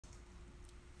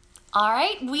All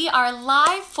right, we are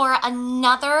live for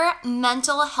another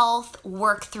mental health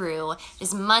work through. It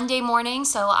is Monday morning,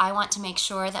 so I want to make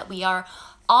sure that we are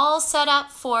all set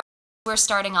up for we're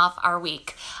starting off our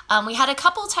week. We had a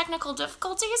couple technical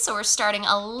difficulties, so we're starting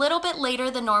a little bit later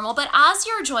than normal, but as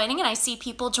you're joining, and I see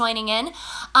people joining in,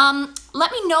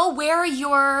 let me know where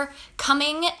you're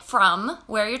coming from,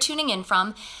 where you're tuning in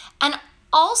from, and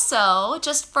also,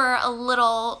 just for a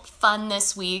little fun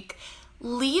this week,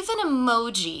 leave an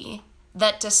emoji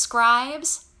that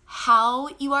describes how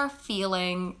you are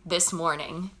feeling this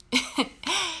morning.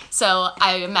 So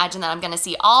I imagine that I'm going to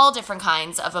see all different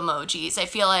kinds of emojis. I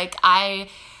feel like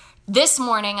this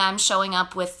morning I'm showing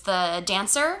up with the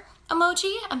dancer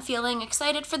emoji. I'm feeling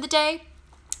excited for the day.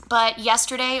 But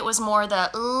yesterday it was more the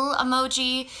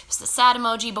emoji. It was the sad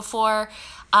emoji before.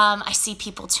 I see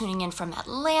people tuning in from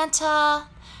Atlanta,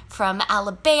 from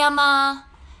Alabama.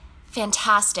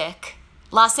 Fantastic.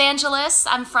 Los Angeles,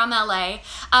 I'm from LA.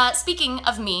 Speaking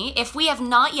of me, if we have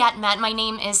not yet met, my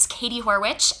name is Katie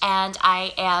Horwitch, and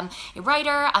I am a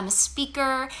writer, I'm a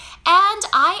speaker, and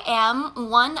I am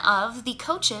one of the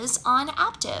coaches on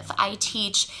Aaptiv. I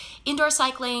teach indoor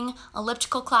cycling,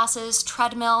 elliptical classes,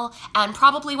 treadmill, and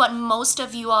probably what most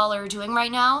of you all are doing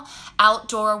right now,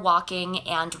 outdoor walking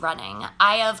and running.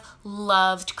 I have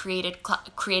loved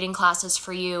creating classes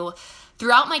for you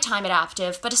throughout my time at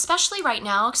Aaptiv, but especially right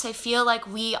now because I feel like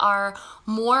we are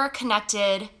more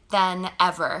connected than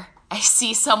ever. I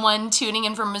see someone tuning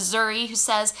in from Missouri who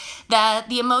says that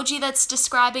the emoji that's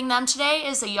describing them today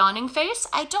is a yawning face.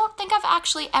 I don't think I've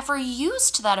actually ever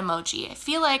used that emoji. I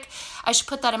feel like I should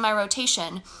put that in my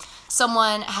rotation.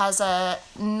 Someone has a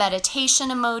meditation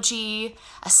emoji,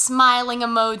 a smiling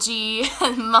emoji,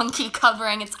 a monkey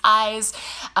covering its eyes.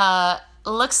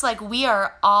 Looks like we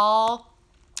are all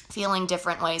feeling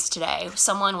different ways today.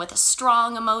 Someone with a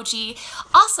strong emoji.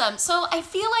 Awesome. So I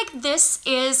feel like this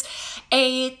is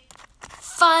a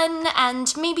fun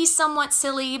and maybe somewhat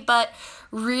silly, but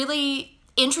really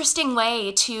interesting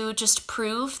way to just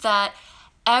prove that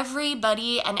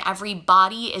everybody and every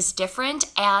body is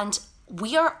different, and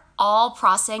we are all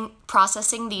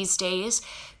processing these days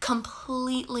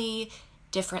completely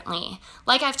differently.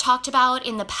 Like I've talked about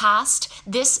in the past,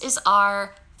 this is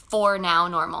our for now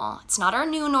normal. It's not our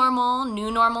new normal. New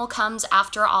normal comes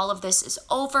after all of this is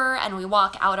over and we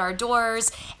walk out our doors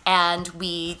and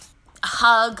we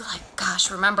hug, like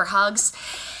gosh, remember hugs.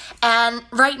 And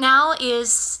right now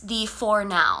is the for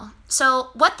now.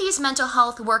 So what these mental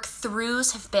health work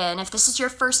throughs have been, if this is your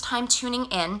first time tuning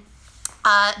in,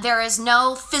 there is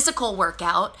no physical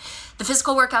workout. The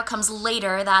physical workout comes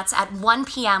later. That's at 1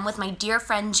 p.m. with my dear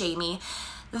friend Jamie.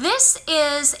 This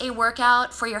is a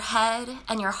workout for your head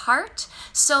and your heart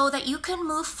so that you can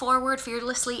move forward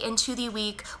fearlessly into the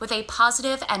week with a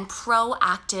positive and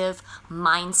proactive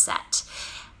mindset.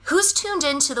 Who's tuned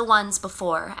into the ones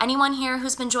before? Anyone here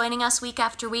who's been joining us week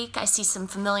after week? I see some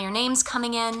familiar names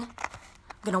coming in.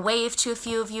 I'm gonna wave to a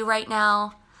few of you right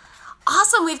now.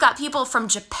 Awesome, we've got people from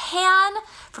Japan,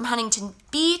 from Huntington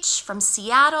Beach, from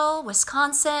Seattle,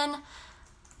 Wisconsin,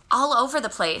 all over the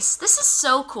place. This is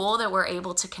so cool that we're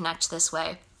able to connect this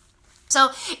way.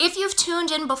 So if you've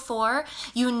tuned in before,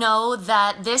 you know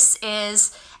that this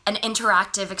is an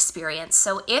interactive experience.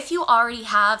 So if you already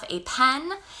have a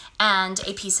pen and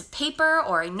a piece of paper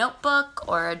or a notebook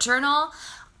or a journal,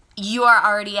 you are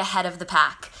already ahead of the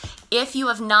pack. If you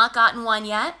have not gotten one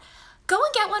yet, go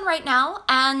and get one right now,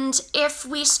 and if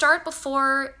we start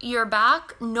before you're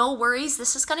back, no worries.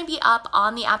 This is going to be up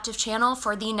on the Aaptiv channel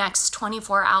for the next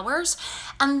 24 hours,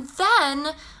 and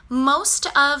then most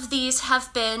of these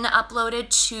have been uploaded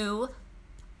to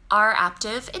our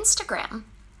Aaptiv Instagram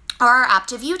or our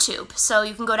Aaptiv YouTube. So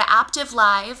you can go to Aaptiv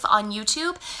Live on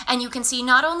YouTube, and you can see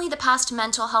not only the past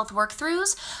mental health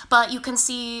work-throughs, but you can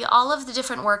see all of the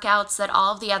different workouts that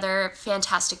all of the other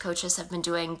fantastic coaches have been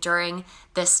doing during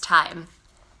this time.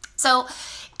 So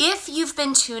if you've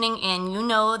been tuning in, you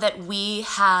know that we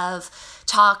have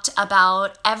talked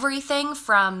about everything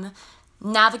from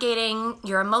navigating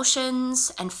your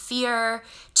emotions and fear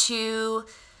to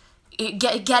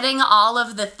getting all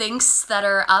of the thinks that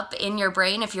are up in your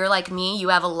brain. If you're like me, you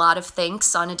have a lot of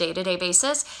thinks on a day-to-day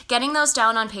basis, getting those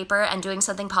down on paper and doing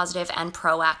something positive and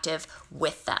proactive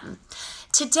with them.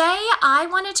 Today, I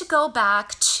wanted to go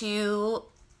back to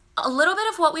a little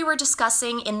bit of what we were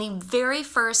discussing in the very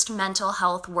first mental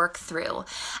health work through,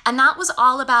 and that was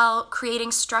all about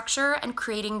creating structure and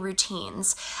creating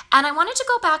routines. And I wanted to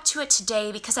go back to it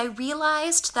today because I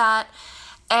realized that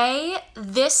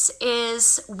this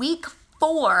is week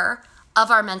 4 of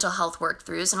our mental health work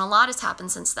throughs, and a lot has happened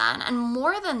since then. And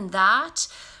more than that,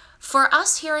 For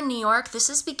us here in New York, this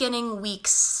is beginning week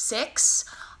 6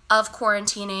 of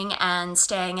quarantining and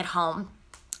staying at home.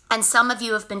 And some of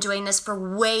you have been doing this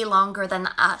for way longer than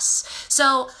us.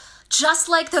 So just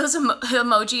like those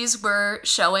emojis were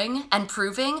showing and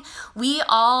proving, we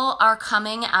all are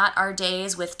coming at our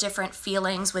days with different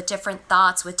feelings, with different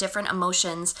thoughts, with different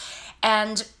emotions.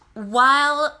 And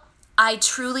while I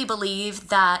truly believe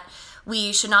that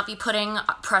we should not be putting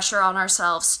pressure on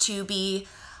ourselves to be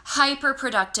hyper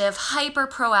productive, hyper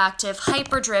proactive,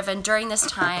 hyper driven during this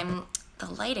time. The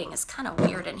lighting is kind of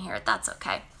weird in here. That's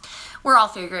okay. We're all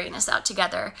figuring this out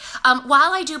together.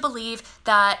 While I do believe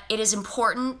that it is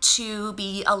important to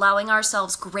be allowing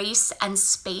ourselves grace and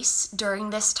space during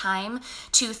this time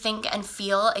to think and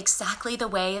feel exactly the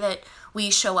way that we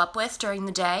show up with during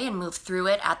the day and move through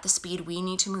it at the speed we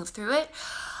need to move through it,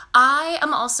 I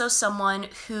am also someone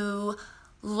who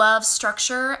loves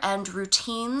structure and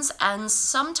routines, and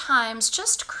sometimes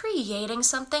just creating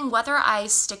something, whether I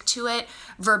stick to it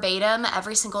verbatim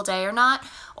every single day or not,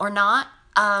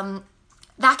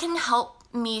 that can help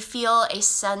me feel a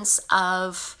sense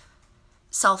of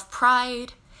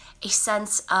self-pride, a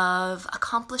sense of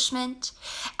accomplishment,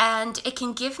 and it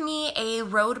can give me a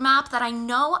roadmap that I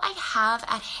know I have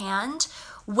at hand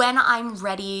when I'm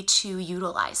ready to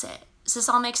utilize it. Does this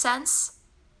all make sense?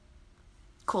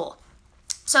 Cool.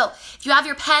 So if you have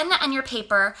your pen and your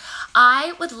paper,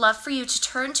 I would love for you to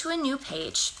turn to a new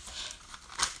page.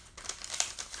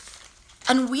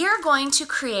 And we are going to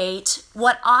create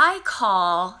what I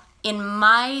call in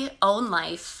my own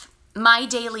life, my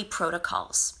daily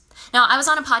protocols. Now, I was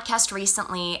on a podcast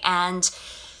recently and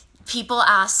people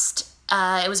asked,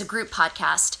 it was a group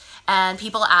podcast, and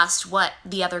people asked what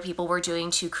the other people were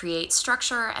doing to create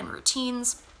structure and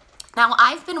routines. Now,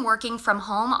 I've been working from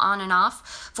home on and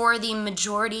off for the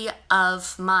majority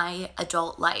of my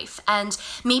adult life, and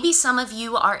maybe some of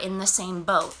you are in the same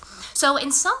boat. So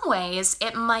in some ways,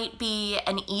 it might be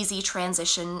an easy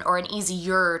transition or an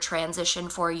easier transition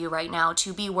for you right now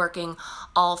to be working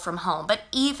all from home. But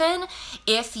even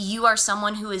if you are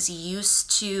someone who is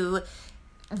used to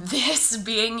this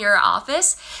being your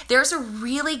office, there's a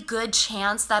really good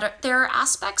chance that there are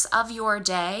aspects of your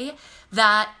day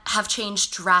that have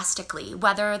changed drastically,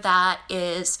 whether that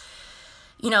is,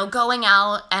 going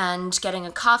out and getting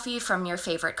a coffee from your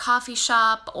favorite coffee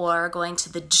shop, or going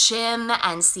to the gym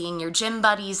and seeing your gym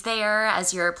buddies there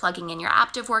as you're plugging in your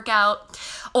Aaptiv workout,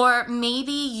 or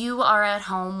maybe you are at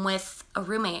home with a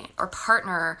roommate or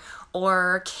partner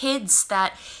or kids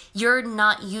that you're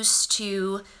not used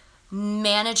to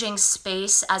managing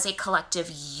space as a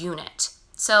collective unit.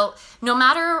 So no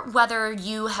matter whether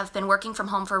you have been working from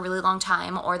home for a really long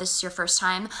time or this is your first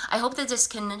time, I hope that this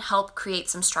can help create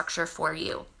some structure for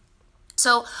you.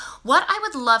 So what I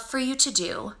would love for you to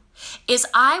do is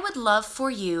I would love for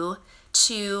you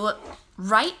to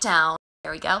write down,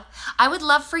 there we go. I would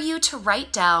love for you to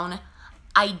write down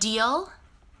ideal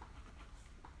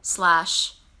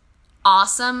 /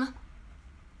 awesome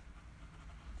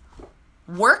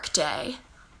workday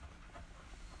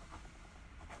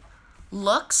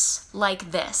looks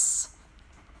like this.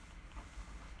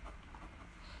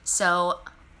 So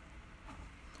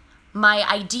my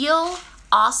ideal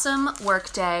awesome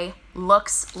workday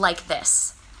looks like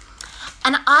this.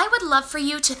 And I would love for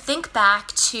you to think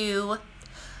back to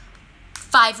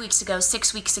 5 weeks ago,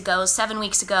 6 weeks ago, 7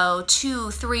 weeks ago,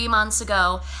 2-3 months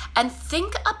ago, and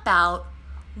think about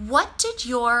what did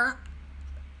your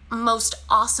most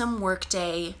awesome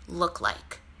workday look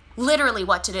like? Literally,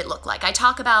 what did it look like? I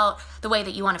talk about the way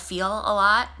that you want to feel a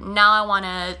lot. Now I want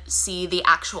to see the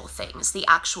actual things, the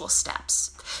actual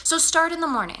steps. So start in the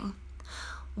morning.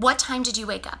 What time did you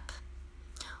wake up?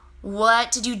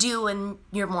 What did you do in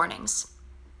your mornings?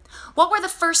 What were the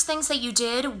first things that you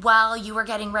did while you were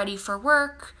getting ready for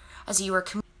work, as you were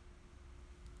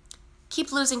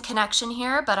Keep losing connection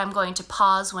here, but I'm going to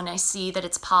pause when I see that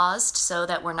it's paused so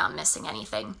that we're not missing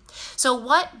anything. So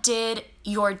what did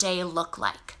your day look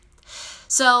like?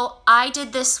 So I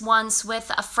did this once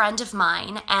with a friend of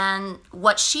mine, and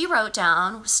what she wrote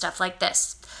down was stuff like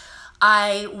this.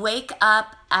 I wake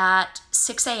up at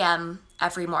 6 a.m.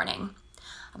 every morning.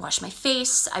 I wash my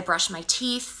face, I brush my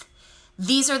teeth.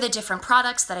 These are the different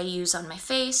products that I use on my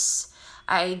face.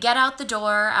 I get out the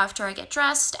door after I get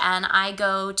dressed and I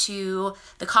go to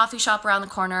the coffee shop around the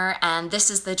corner, and this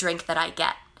is the drink that I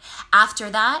get. After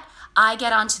that, I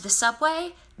get onto the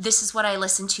subway. This is what I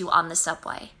listen to on the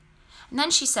subway. And then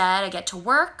she said I get to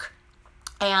work,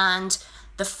 and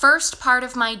the first part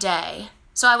of my day,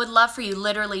 so I would love for you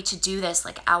literally to do this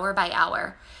like hour by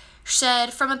hour. She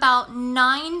said from about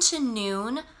 9 to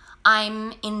noon,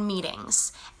 I'm in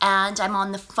meetings and I'm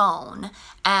on the phone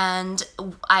and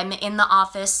I'm in the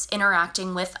office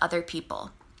interacting with other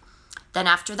people. Then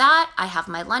after that, I have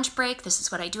my lunch break. This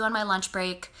is what I do on my lunch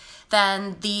break.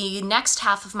 Then the next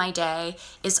half of my day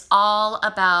is all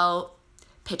about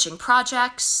pitching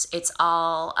projects. It's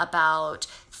all about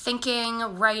thinking,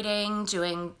 writing,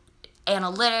 doing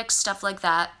analytics, stuff like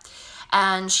that.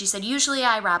 And she said, usually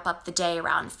I wrap up the day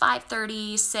around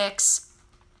 5:30, 6,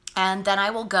 and then I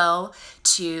will go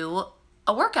to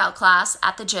a workout class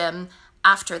at the gym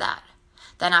after that.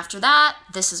 Then after that,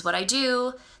 this is what I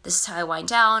do. This is how I wind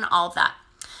down, all of that.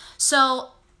 So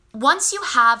once you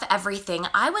have everything,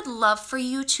 I would love for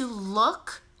you to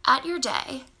look at your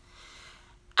day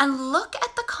and look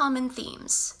at the common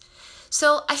themes.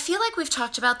 So I feel like we've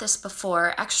talked about this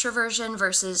before, extroversion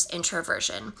versus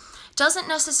introversion. Doesn't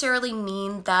necessarily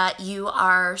mean that you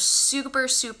are super,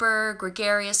 super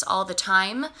gregarious all the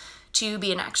time to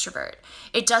be an extrovert.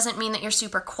 It doesn't mean that you're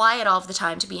super quiet all of the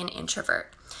time to be an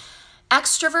introvert.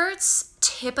 Extroverts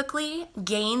typically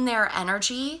gain their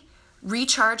energy,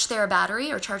 recharge their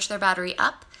battery or charge their battery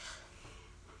up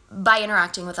by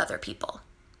interacting with other people.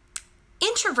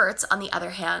 Introverts, on the other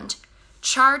hand,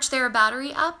 charge their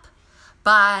battery up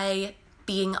by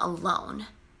being alone.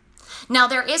 Now,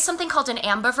 there is something called an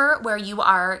ambivert where you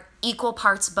are equal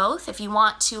parts both. If you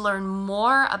want to learn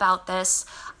more about this,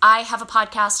 I have a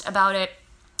podcast about it,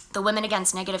 the Women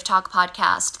Against Negative Talk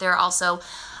podcast. There are also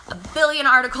a billion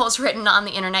articles written on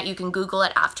the internet. You can Google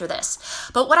it after this.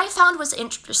 But what I found was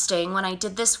interesting when I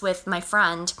did this with my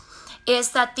friend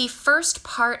is that the first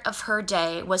part of her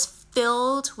day was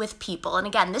filled with people. And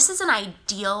again, this is an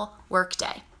ideal work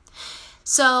day.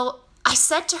 So I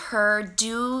said to her,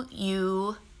 do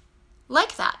you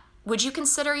like that? Would you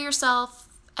consider yourself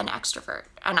an extrovert?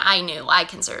 And I knew I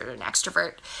considered an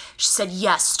extrovert. She said,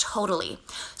 yes, totally.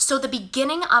 So the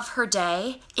beginning of her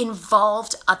day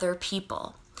involved other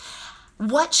people.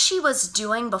 What she was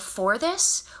doing before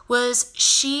this was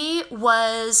she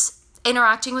was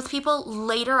interacting with people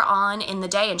later on in the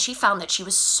day, and she found that she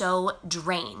was so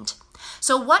drained.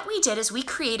 So what we did is we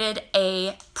created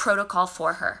a protocol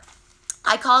for her.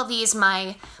 I call these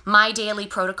my daily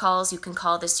protocols. You can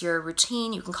call this your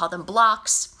routine. You can call them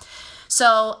blocks.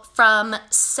 So from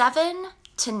 7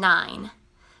 to 9,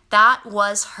 that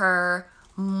was her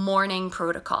morning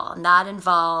protocol. And that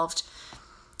involved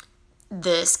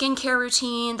the skincare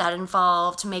routine, that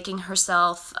involved making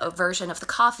herself a version of the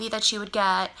coffee that she would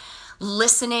get,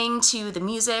 listening to the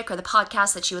music or the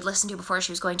podcast that she would listen to before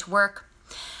she was going to work.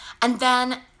 And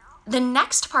then the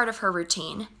next part of her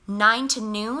routine, 9 to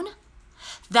noon,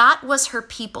 that was her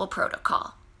people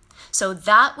protocol. So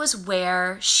that was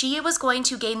where she was going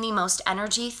to gain the most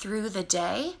energy through the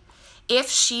day if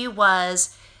she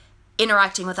was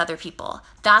interacting with other people.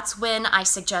 That's when I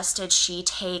suggested she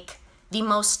take the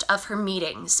most of her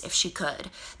meetings if she could.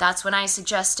 That's when I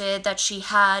suggested that she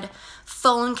had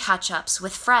phone catch-ups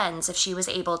with friends if she was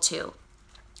able to.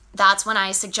 That's when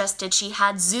I suggested she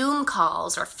had Zoom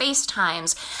calls or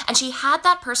FaceTimes, and she had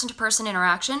that person-to-person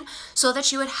interaction so that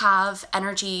she would have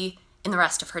energy in the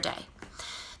rest of her day.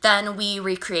 Then we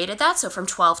recreated that. So from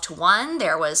 12 to 1,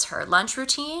 there was her lunch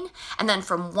routine. And then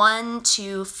from 1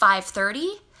 to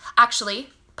 5:30, actually,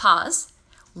 pause,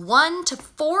 1 to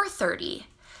 4:30,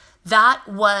 that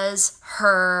was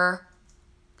her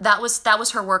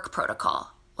work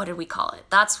protocol. What did we call it?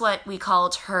 That's what we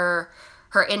called her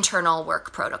internal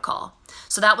work protocol.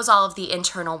 So that was all of the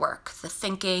internal work, the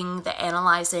thinking, the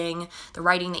analyzing, the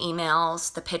writing the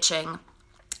emails, the pitching.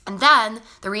 And then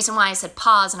the reason why I said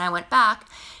pause and I went back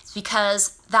is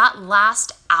because that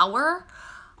last hour,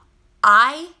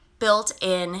 I built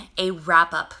in a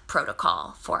wrap-up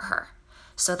protocol for her.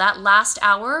 So that last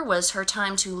hour was her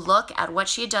time to look at what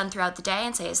she had done throughout the day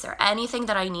and say, is there anything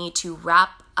that I need to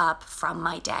wrap up from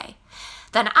my day?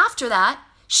 Then after that,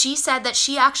 she said that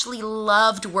she actually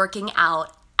loved working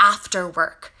out after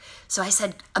work. So I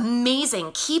said,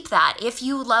 amazing, keep that. If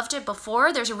you loved it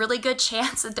before, there's a really good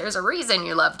chance that there's a reason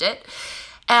you loved it.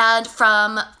 And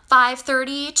from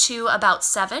 5:30 to about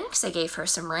 7, because I gave her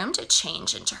some room to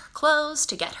change into her clothes,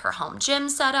 to get her home gym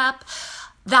set up,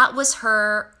 that was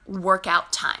her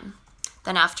workout time.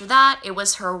 Then after that, it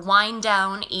was her wind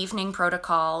down evening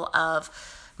protocol of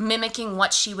mimicking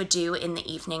what she would do in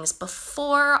the evenings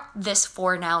before this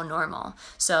For Now normal.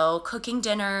 So cooking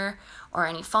dinner or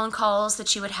any phone calls that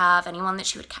she would have, anyone that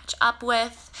she would catch up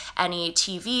with, any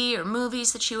TV or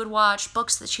movies that she would watch,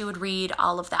 books that she would read,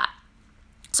 all of that.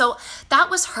 So that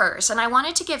was hers. And I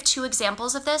wanted to give 2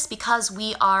 examples of this because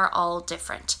we are all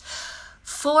different.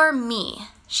 For me,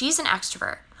 she's an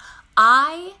extrovert.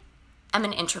 I am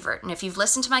an introvert. And if you've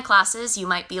listened to my classes, you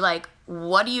might be like,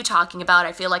 what are you talking about?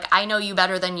 I feel like I know you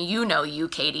better than you know you,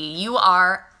 Katie. You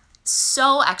are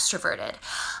so extroverted.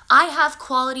 I have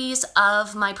qualities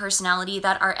of my personality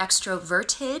that are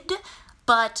extroverted,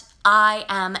 but I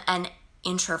am an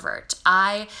introvert.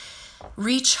 I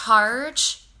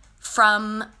recharge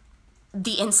from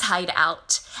the inside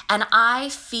out, and I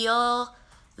feel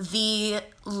the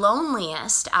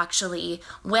loneliest actually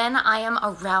when I am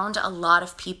around a lot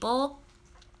of people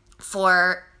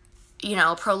for, you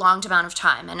know, a prolonged amount of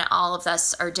time, and all of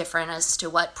us are different as to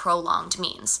what prolonged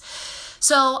means.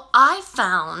 So I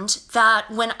found that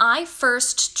when I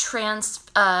first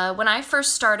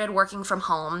started working from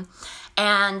home,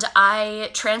 and I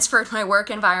transferred my work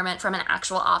environment from an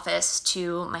actual office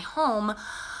to my home,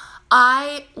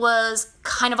 I was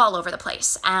kind of all over the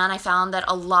place. And I found that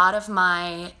a lot of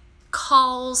my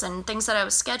calls and things that I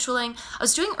was scheduling, I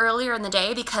was doing earlier in the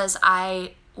day because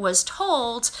I was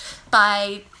told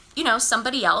by, you know,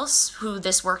 somebody else who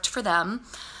this worked for them,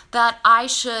 that I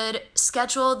should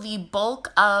schedule the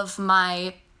bulk of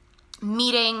my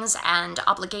meetings and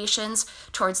obligations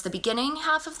towards the beginning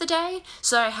half of the day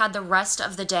so that I had the rest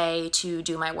of the day to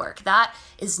do my work. That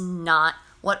is not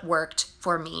what worked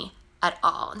for me at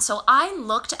all. And so I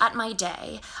looked at my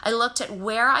day, I looked at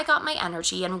where I got my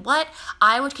energy and what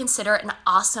I would consider an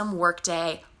awesome work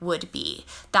day would be.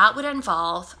 That would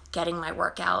involve getting my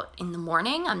workout in the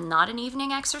morning. I'm not an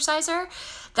evening exerciser.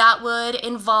 That would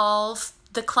involve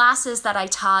the classes that I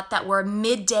taught that were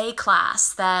midday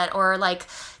class, that, or like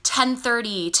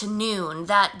 10:30 to noon,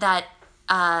 that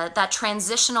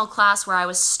transitional class where I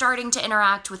was starting to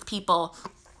interact with people.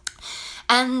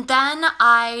 And then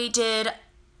I did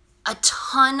a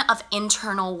ton of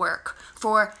internal work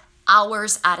for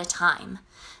hours at a time.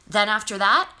 Then after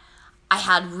that, I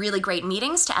had really great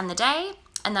meetings to end the day,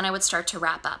 and then I would start to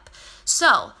wrap up.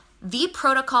 So the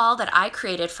protocol that I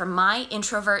created for my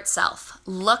introvert self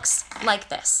looks like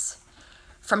this.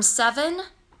 From 7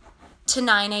 to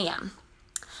 9 a.m.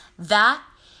 That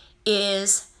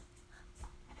is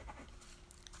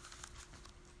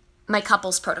my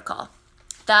couples protocol.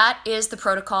 That is the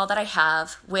protocol that I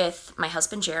have with my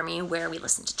husband, Jeremy, where we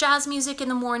listen to jazz music in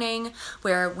the morning,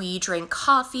 where we drink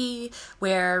coffee,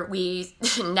 where we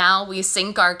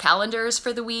sync our calendars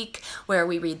for the week, where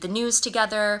we read the news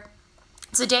together.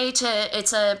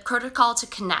 It's a protocol to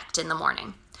connect in the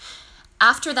morning.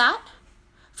 After that,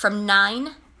 from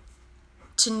 9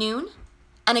 to noon,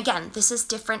 and again, this is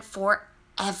different for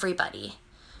everybody.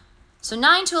 So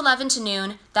 9 to 11 to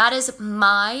noon, that is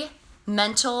my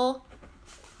mental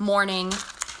morning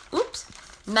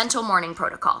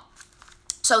protocol.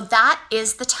 So that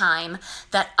is the time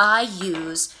that I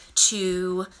use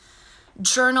to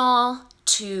journal,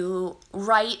 to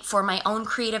write for my own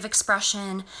creative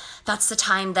expression. That's the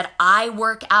time that I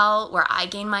work out, where I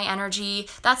gain my energy.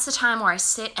 That's the time where I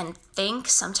sit and think,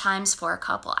 sometimes for a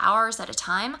couple hours at a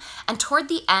time. And toward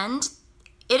the end,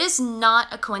 it is not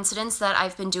a coincidence that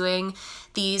I've been doing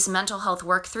these mental health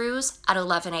work-throughs at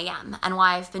 11 a.m. and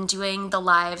why I've been doing the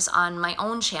lives on my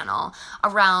own channel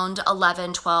around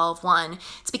 11, 12, 1.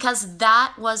 It's because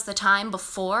that was the time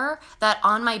before that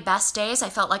on my best days I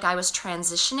felt like I was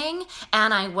transitioning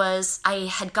and I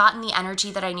had gotten the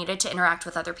energy that I needed to interact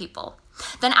with other people.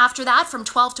 Then after that, from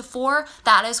 12 to 4,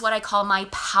 that is what I call my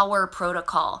power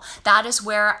protocol. That is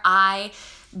where I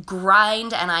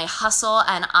grind and I hustle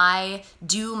and I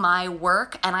do my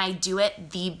work and I do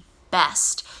it the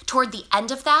best. Toward the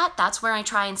end of that, that's where I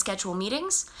try and schedule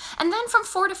meetings. And then from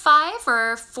 4 to 5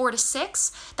 or 4 to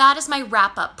 6, that is my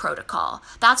wrap up protocol.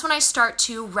 That's when I start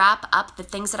to wrap up the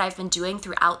things that I've been doing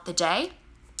throughout the day.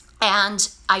 And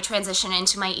I transition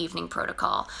into my evening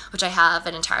protocol, which I have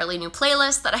an entirely new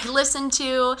playlist that I listen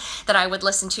to, that I would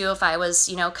listen to if I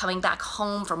was, coming back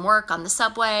home from work on the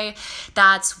subway.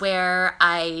 That's where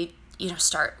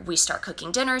we start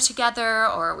cooking dinner together,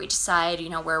 or we decide,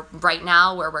 where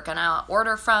we're gonna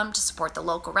order from to support the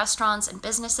local restaurants and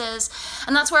businesses.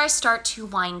 And that's where I start to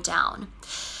wind down.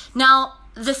 Now,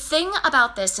 the thing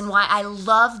about this and why I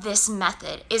love this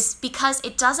method is because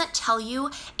it doesn't tell you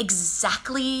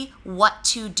exactly what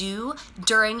to do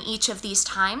during each of these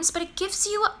times, but it gives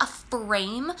you a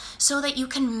frame so that you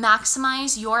can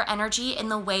maximize your energy in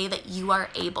the way that you are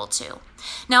able to.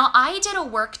 Now, I did a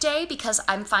work day because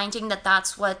I'm finding that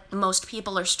that's what most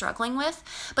people are struggling with,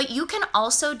 but you can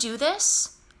also do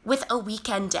this with a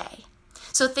weekend day.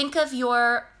 So think of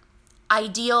your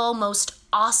ideal, most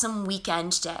awesome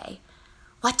weekend day.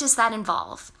 What does that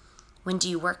involve? When do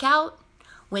you work out?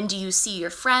 When do you see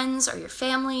your friends or your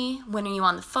family? When are you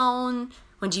on the phone?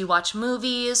 When do you watch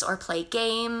movies or play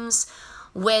games?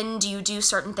 When do you do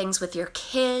certain things with your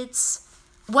kids?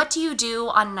 What do you do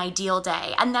on an ideal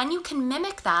day? And then you can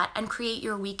mimic that and create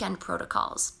your weekend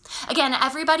protocols. Again,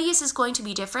 everybody's is going to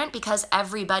be different because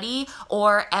everybody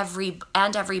or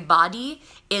everybody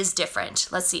is different.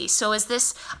 Let's see. So is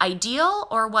this ideal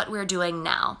or what we're doing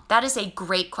now? That is a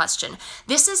great question.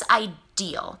 This is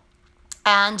ideal.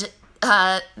 And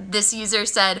this user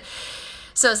said,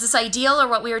 so is this ideal or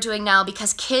what we are doing now?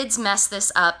 Because kids mess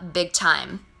this up big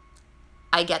time.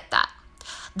 I get that.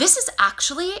 This is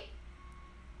actually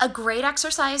a great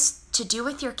exercise to do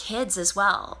with your kids as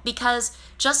well, because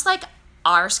just like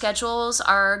our schedules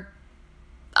are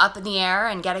up in the air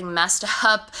and getting messed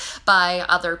up by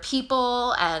other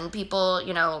people and people,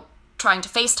 you know, trying to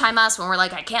FaceTime us when we're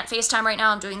like, I can't FaceTime right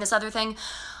now, I'm doing this other thing.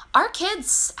 Our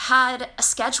kids had a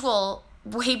schedule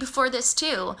way before this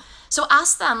too. So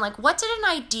ask them, like, what did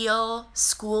an ideal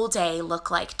school day look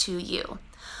like to you?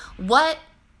 What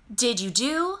did you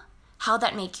do? How'd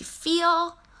that make you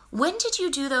feel? When did you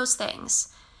do those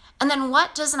things? And then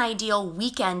what does an ideal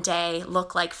weekend day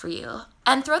look like for you?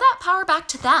 And throw that power back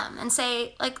to them and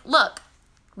say, like, look,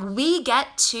 we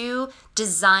get to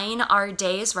design our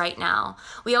days right now.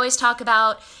 We always talk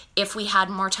about if we had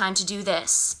more time to do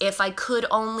this, if I could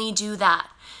only do that.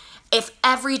 If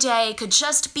every day could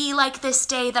just be like this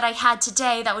day that I had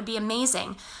today, that would be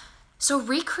amazing. So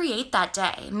recreate that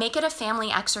day, make it a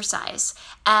family exercise.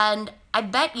 And I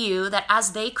bet you that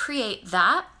as they create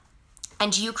that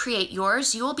and you create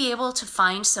yours, you will be able to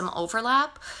find some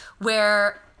overlap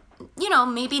where, you know,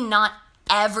 maybe not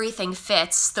everything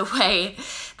fits the way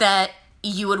that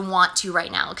you would want to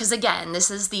right now. Because again,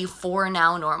 this is the for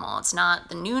now normal. It's not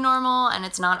the new normal and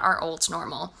it's not our old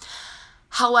normal.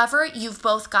 However, you've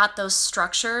both got those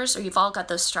structures, or you've all got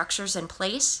those structures in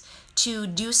place to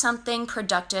do something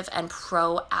productive and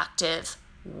proactive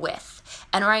with.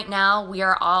 And right now, we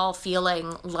are all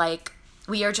feeling like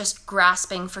we are just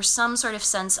grasping for some sort of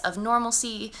sense of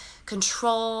normalcy,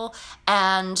 control,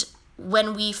 and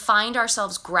when we find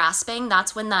ourselves grasping,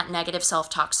 that's when that negative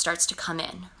self-talk starts to come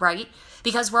in, right?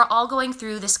 Because we're all going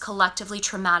through this collectively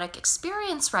traumatic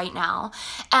experience right now,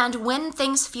 and when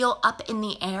things feel up in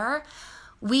the air,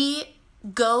 we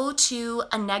go to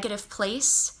a negative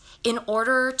place in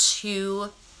order to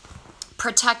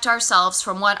protect ourselves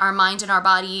from what our mind and our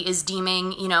body is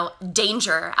deeming, you know,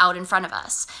 danger out in front of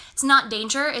us. It's not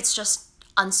danger, it's just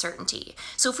uncertainty.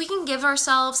 So if we can give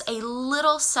ourselves a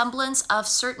little semblance of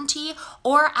certainty,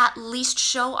 or at least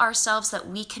show ourselves that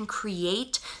we can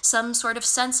create some sort of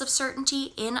sense of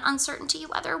certainty in uncertainty,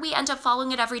 whether we end up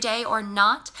following it every day or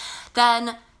not,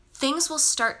 then things will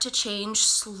start to change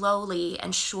slowly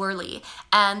and surely.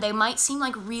 And they might seem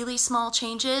like really small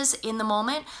changes in the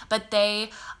moment, but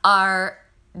they are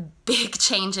big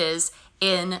changes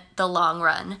in the long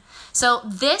run. So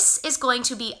this is going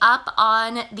to be up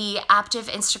on the Aaptiv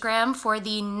Instagram for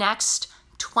the next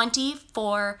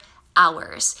 24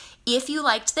 hours. If you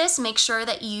liked this, make sure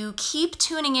that you keep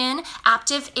tuning in.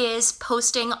 Aaptiv is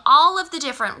posting all of the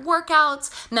different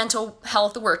workouts, mental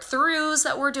health work-throughs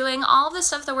that we're doing, all the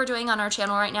stuff that we're doing on our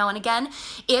channel right now. And again,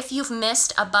 if you've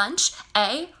missed a bunch,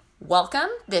 welcome.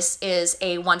 This is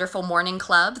a wonderful morning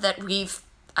club that we've,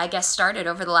 I guess, started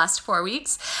over the last 4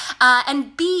 weeks.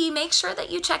 And B, make sure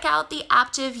that you check out the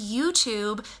Aaptiv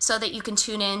YouTube so that you can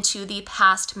tune in to the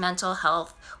past mental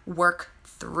health work-throughs.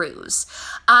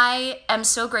 I am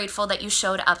so grateful that you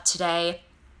showed up today.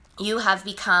 You have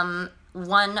become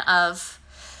one of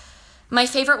my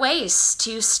favorite ways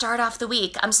to start off the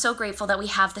week. I'm so grateful that we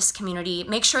have this community.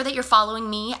 Make sure that you're following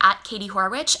me at Katie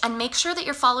Horwitch, and make sure that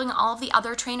you're following all of the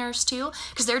other trainers too,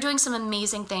 because they're doing some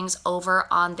amazing things over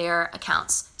on their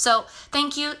accounts. So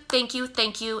thank you, thank you,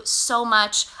 thank you so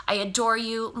much. I adore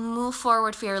you. Move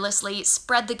forward fearlessly,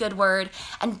 spread the good word,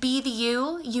 and be the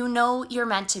you know you're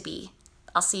meant to be.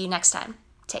 I'll see you next time.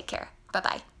 Take care.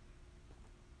 Bye-bye.